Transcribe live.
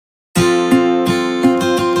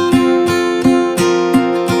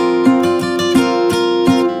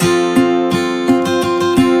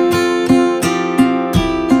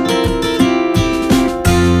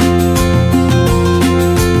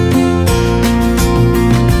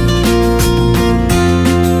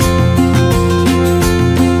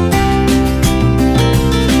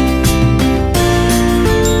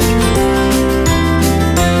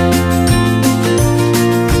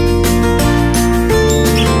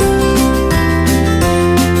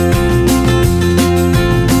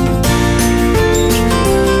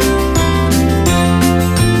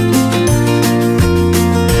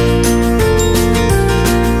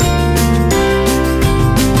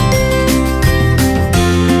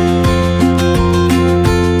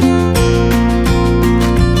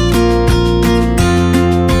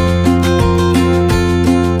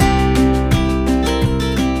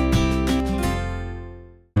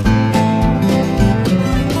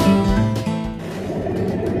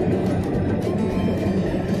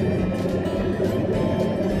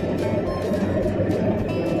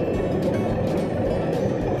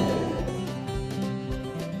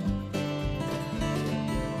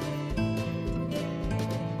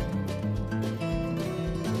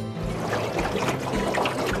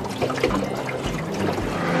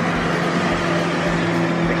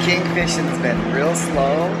fishing's been real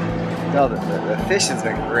slow. No, the fishing's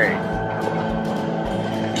been great.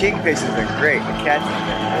 The kingfishing's been great. The catching's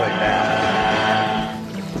been really bad.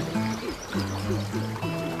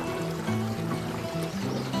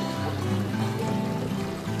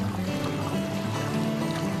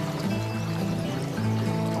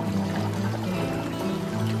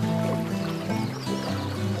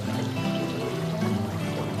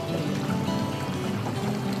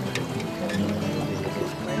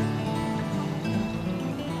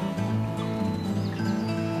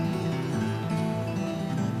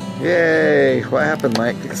 Yay! What happened,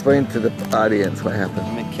 Mike? Explain to the audience what happened.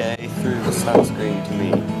 McKay threw the sunscreen to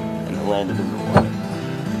me and it landed in the water.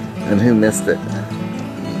 And who missed it?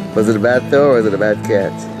 Was it a bad throw or was it a bad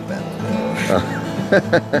catch? It was a bad throw.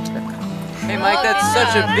 Hey Mike, that's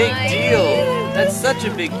such a big deal. That's such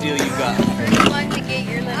a big deal you got. First one to get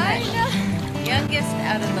your limit. I know. Youngest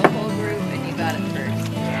out of the whole group, and you got it first.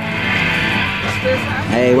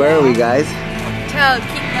 Hey, where are we, guys?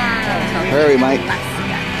 Where are we, Mike?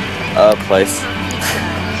 Place.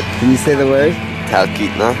 Can you say the word?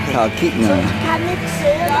 Talkeetna. Talkeetna.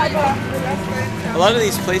 A lot of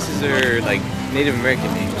these places are like Native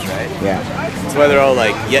American names, right? Yeah. That's why they're all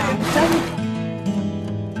like, yeah.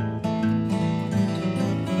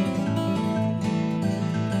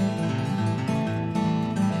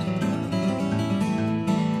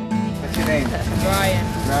 What's your name? Ryan.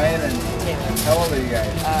 Ryan and how old are you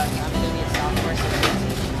guys? I'm going to be a sophomore,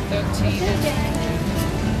 13.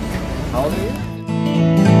 How old are you?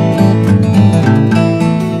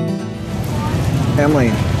 Emily,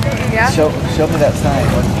 Yeah. show me that sign.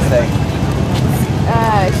 What does it say?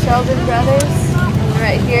 Sheldon Brothers. And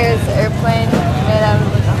right here is the airplane made out of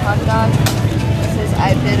like a hot dog. It says,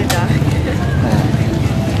 I bit a dog.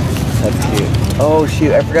 That's cute. Oh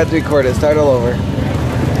shoot, I forgot to record it. Start all over.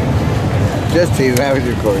 Just teasing, I was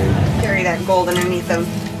recording. Carry that gold underneath them,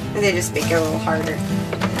 and they just make it a little harder.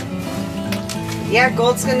 Yeah,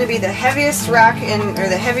 gold's going to be the heaviest rock or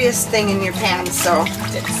the heaviest thing in your pan, so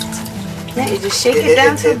yeah, you just shake it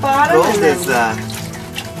down to the bottom. Gold and then,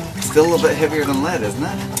 is still a little bit heavier than lead, isn't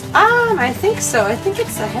it? I think so. I think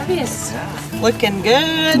it's the heaviest. Yeah. Looking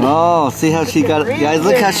good. Oh, see how she got it? Guys,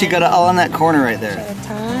 look how she got it all on that corner right there.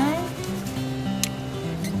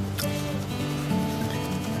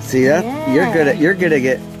 See that? Yeah. You're good at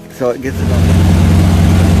it, so it gets it on.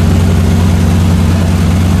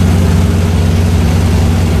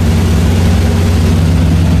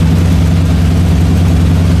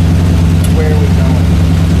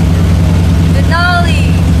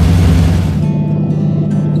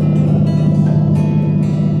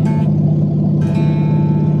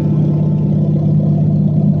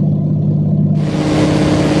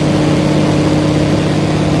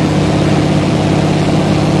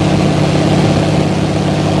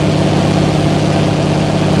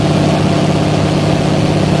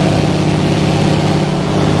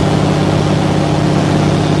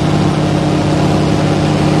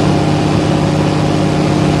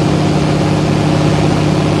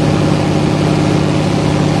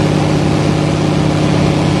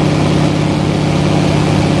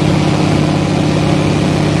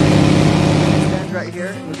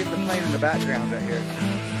 Background right here.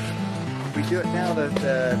 If we do it now,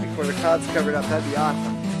 before the cloud's covered up, that'd be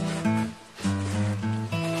awesome.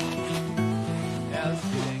 Yeah, that's a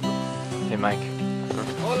good angle. Hey Mike,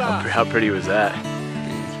 how pretty was that?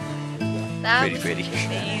 That Pretty was pretty.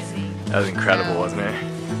 amazing. That was incredible, wasn't it?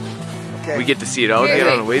 Okay. We get to see it all again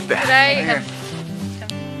on the way back. Could I have...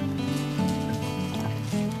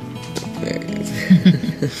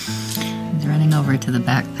 He's running over to the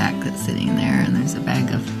backpack that's sitting there, and there's a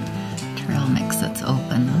bag of trail mix that's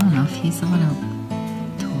open. I don't know if he's the one who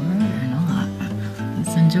tore it or not.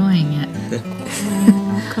 He's enjoying it.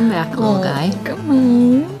 Oh, come back, little guy. Come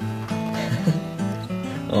on.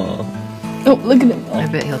 Oh. Oh, look at him. I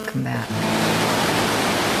bet he'll come back.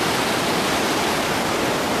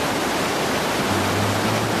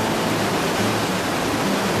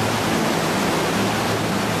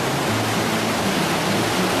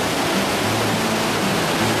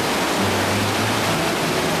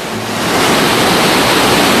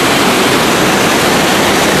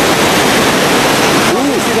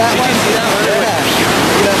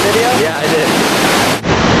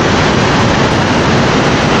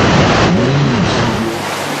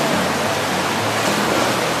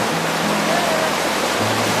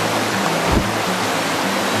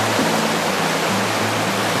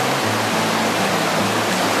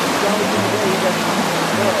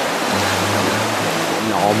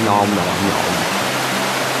 Nom nom nom nom.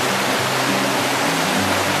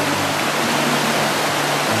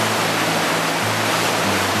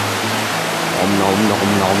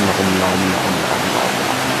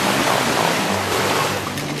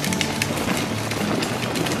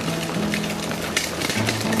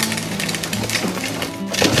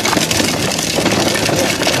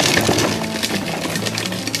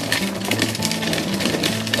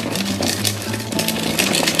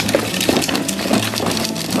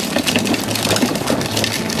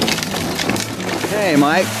 Hey,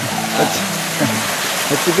 Mike.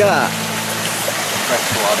 What you got?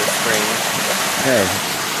 Freshwater spring. Hey,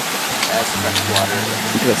 That's freshwater.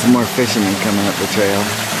 we got some more fishermen coming up the trail.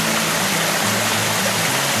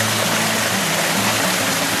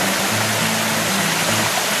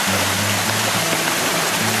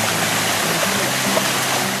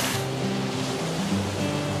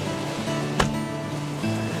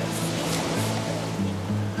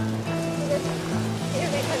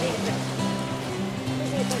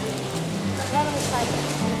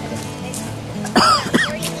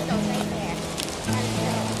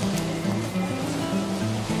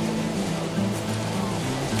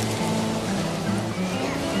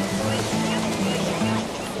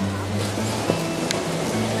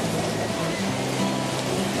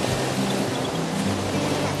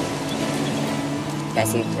 I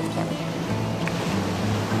see the camera.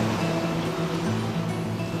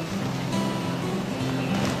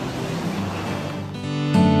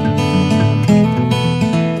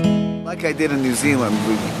 Like I did in New Zealand,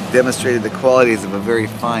 we demonstrated the qualities of a very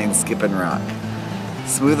fine skipping rock.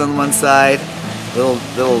 Smooth on one side, little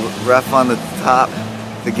rough on the top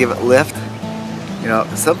to give it lift. You know,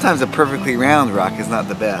 sometimes a perfectly round rock is not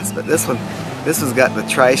the best, but this one's got the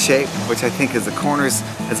tri-shape, which I think is the corners,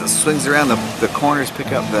 as it swings around, the corners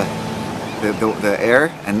pick up the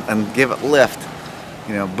air and give it lift.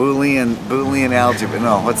 You know, Boolean algebra.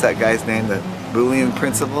 No, what's that guy's name? The Boolean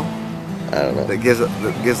principle? I don't know. That gives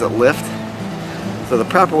it lift. So the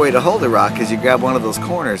proper way to hold a rock is you grab one of those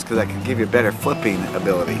corners, because that can give you better flipping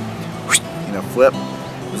ability. You know, flip,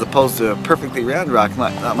 as opposed to a perfectly round rock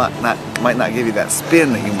might not give you that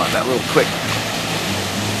spin that you want, that little quick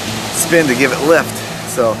spin to give it lift.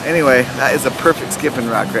 So anyway, that is a perfect skipping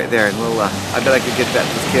rock right there. And I bet I could get that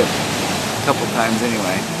to skip a couple times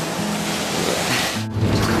anyway.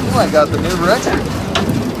 You might got the new record.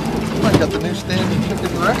 You might got the new standing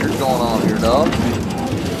chicken record going on here, dog.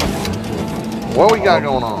 What we got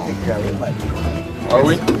going on? Are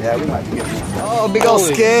we? Yeah, we might be getting. Oh, big old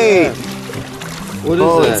skate! What is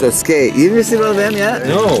Oh, that? it's a skate. You ever seen one of them yet?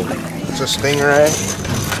 No. It's a stingray.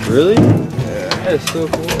 Really? Yeah. That is so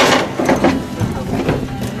cool.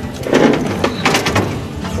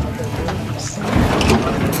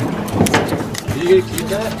 You get to eat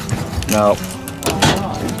that? No.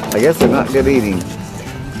 I guess they're not good eating.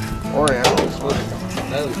 Orientals.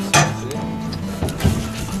 That looks see?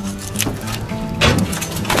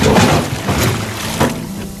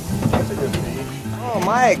 Oh,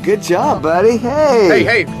 Mike, good job, buddy. Hey.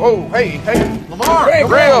 Hey, whoa, hey. Lamar, hey,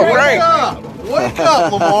 wake up. Wake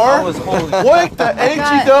up, Lamar. Wake the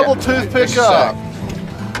H-E double toothpick up.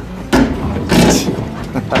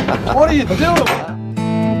 What are you doing?